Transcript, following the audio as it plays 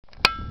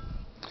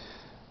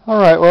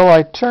Alright, well,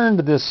 I turned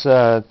this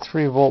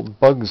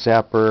 3-volt Bug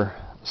Zapper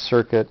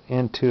circuit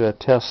into a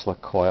Tesla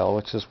coil,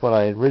 which is what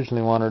I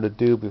originally wanted to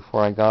do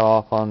before I got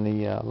off on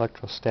the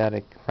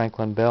electrostatic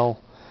Franklin Bell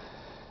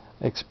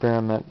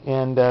experiment.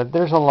 And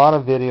there's a lot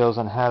of videos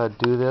on how to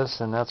do this,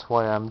 and that's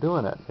why I'm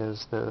doing it,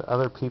 is that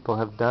other people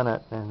have done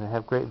it, and they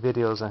have great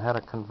videos on how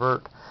to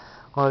convert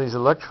one of these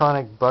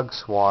electronic bug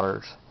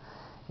swatters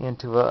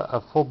into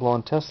a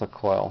full-blown Tesla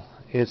coil.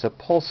 It's a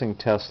pulsing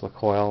Tesla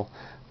coil,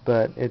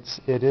 but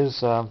it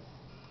is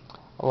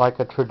like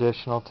a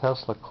traditional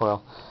Tesla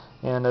coil.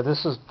 And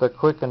this is the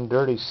quick and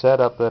dirty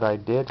setup that I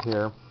did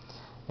here.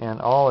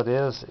 And all it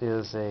is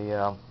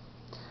a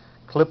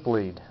clip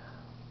lead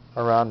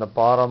around the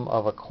bottom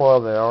of a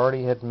coil that I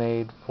already had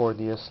made for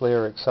the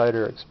Slayer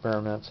exciter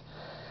experiments.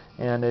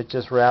 And it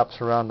just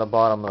wraps around the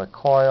bottom of the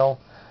coil.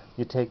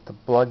 You take the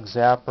Bug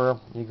Zapper,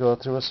 you go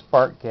through a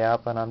spark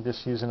gap, and I'm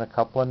just using a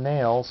couple of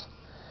nails.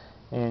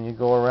 And you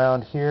go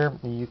around here,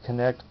 you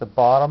connect the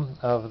bottom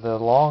of the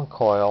long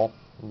coil,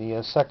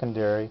 the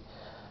secondary,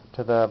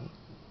 to the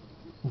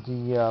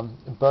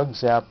Bug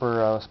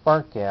Zapper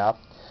spark gap.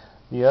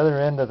 The other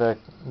end of the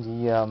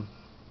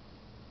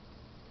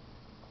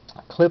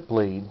clip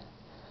lead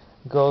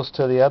goes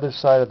to the other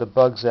side of the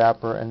Bug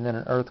Zapper, and then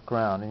an earth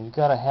ground. And you've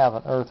got to have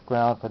an earth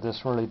ground for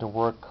this really to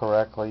work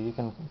correctly. You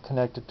can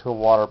connect it to a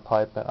water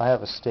pipe, but I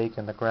have a stake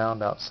in the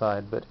ground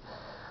outside. But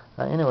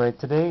anyway,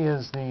 today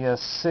is the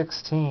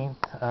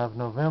 16th of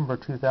November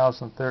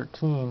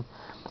 2013,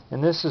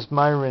 and this is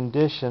my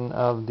rendition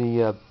of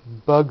the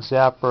Bug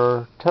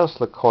Zapper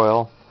Tesla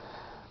coil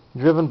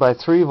driven by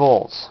 3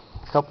 volts,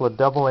 a couple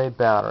of AA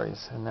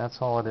batteries, and that's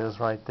all it is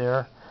right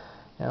there.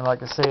 And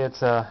like I say,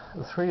 it's a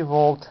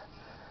 3-volt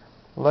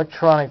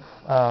electronic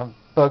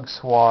bug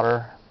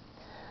swatter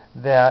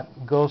that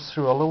goes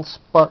through a little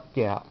spark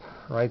gap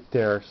right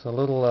there. It's a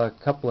little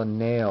couple of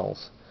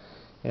nails,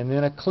 and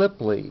then a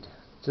clip lead.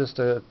 Just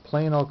a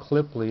plain old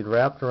clip lead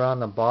wrapped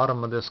around the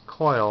bottom of this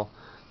coil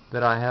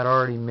that I had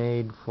already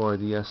made for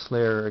the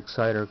Slayer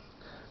exciter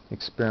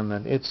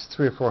experiment. It's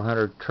 300 or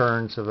 400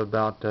 turns of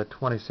about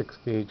 26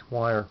 gauge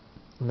wire,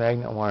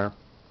 magnet wire.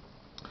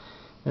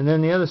 And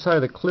then the other side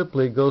of the clip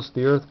lead goes to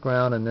the earth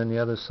ground, and then the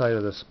other side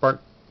of the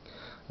spark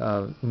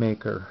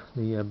maker,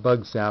 the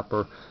Bug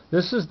Zapper.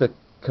 This is the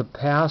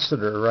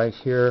capacitor right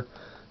here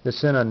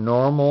that's in a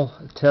normal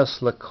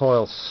Tesla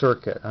coil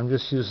circuit. I'm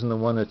just using the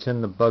one that's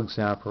in the Bug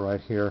Zapper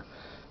right here.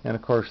 And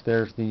of course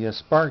there's the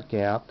spark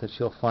gap that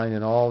you'll find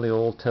in all the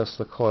old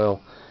Tesla coil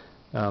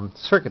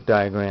circuit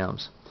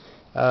diagrams.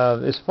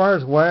 As far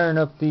as wiring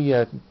up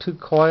the 2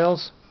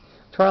 coils,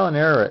 trial and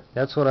error it.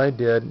 That's what I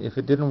did. If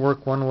it didn't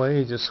work one way,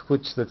 you just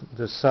switch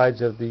the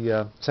sides of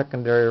the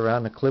secondary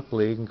around the clip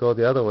lead and go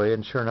the other way,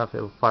 and sure enough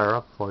it'll fire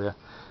up for you.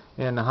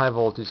 And the high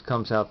voltage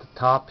comes out the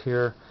top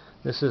here.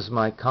 This is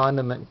my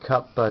condiment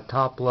cup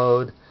top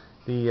load.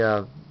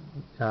 The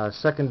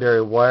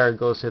secondary wire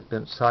goes up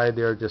inside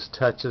there, just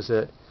touches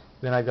it.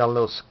 Then I got a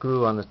little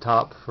screw on the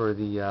top for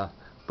the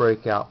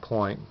breakout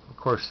point. Of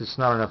course, it's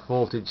not enough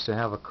voltage to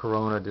have a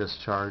corona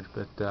discharge,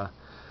 but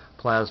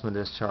plasma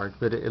discharge,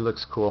 but it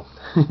looks cool.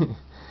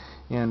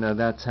 And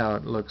that's how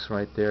it looks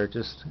right there,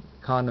 just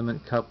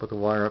condiment cup with a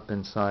wire up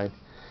inside.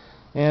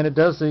 And it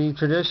does the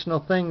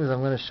traditional things. I'm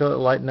going to show it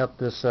lighting up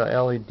this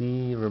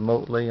LED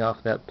remotely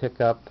off that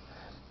pickup.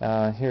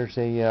 Here's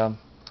a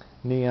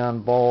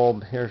neon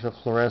bulb, here's a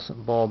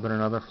fluorescent bulb and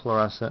another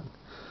fluorescent.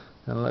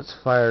 And let's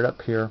fire it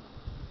up here.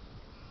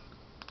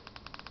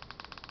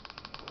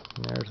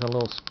 And there's a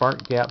little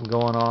spark gap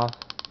going off.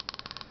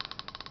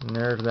 And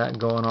there's that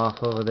going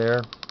off over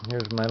there.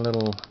 Here's my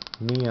little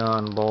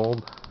neon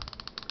bulb.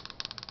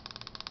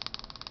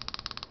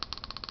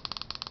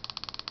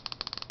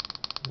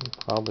 You can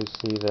probably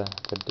see the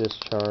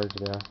discharge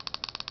there.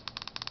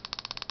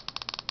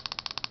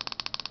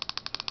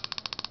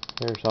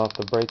 Here's off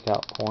the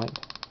breakout point.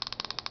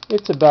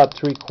 It's about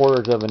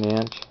 3/4 of an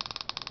inch.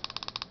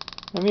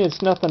 I mean,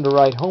 it's nothing to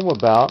write home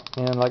about,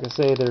 and like I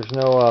say, there's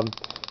no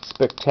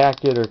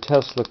spectacular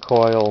Tesla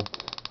coil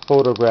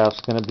photographs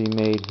going to be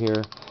made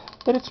here.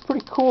 But it's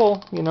pretty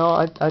cool, you know.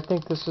 I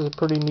think this is a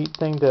pretty neat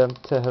thing to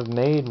have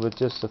made with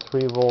just a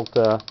 3-volt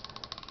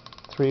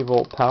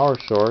power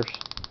source.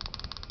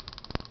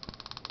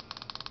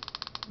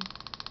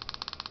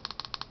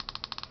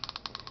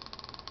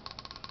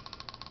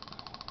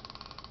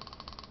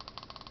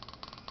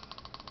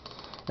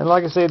 And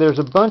like I say, there's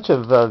a bunch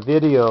of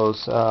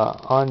videos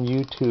on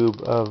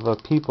YouTube of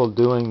people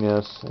doing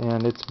this,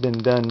 and it's been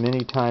done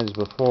many times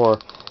before.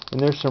 And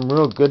there's some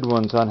real good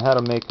ones on how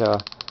to make a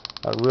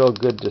real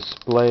good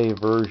display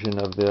version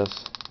of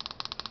this.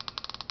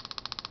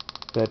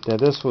 But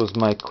this was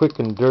my quick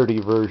and dirty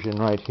version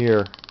right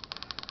here.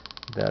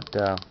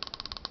 That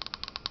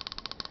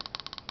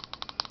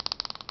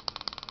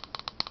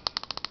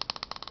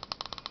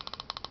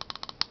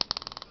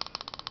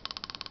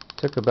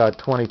took about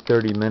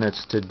 20-30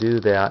 minutes to do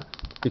that,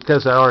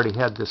 because I already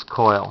had this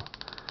coil,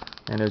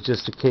 and it was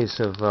just a case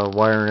of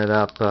wiring it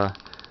up.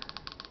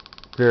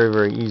 Very,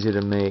 very easy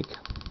to make.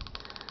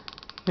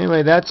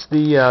 Anyway, that's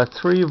the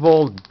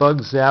 3-volt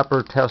Bug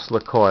Zapper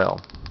Tesla coil.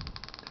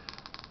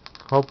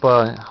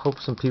 Hope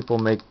some people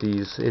make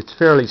these. It's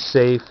fairly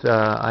safe.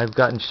 I've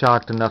gotten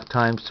shocked enough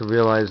times to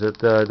realize that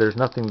there's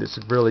nothing that's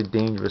really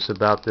dangerous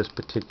about this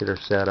particular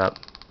setup.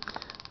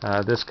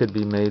 This could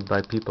be made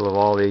by people of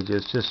all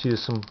ages. Just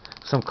use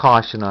some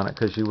caution on it,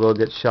 because you will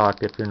get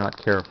shocked if you're not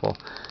careful.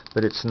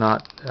 But it's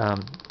not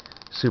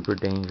super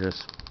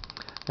dangerous.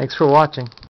 Thanks for watching.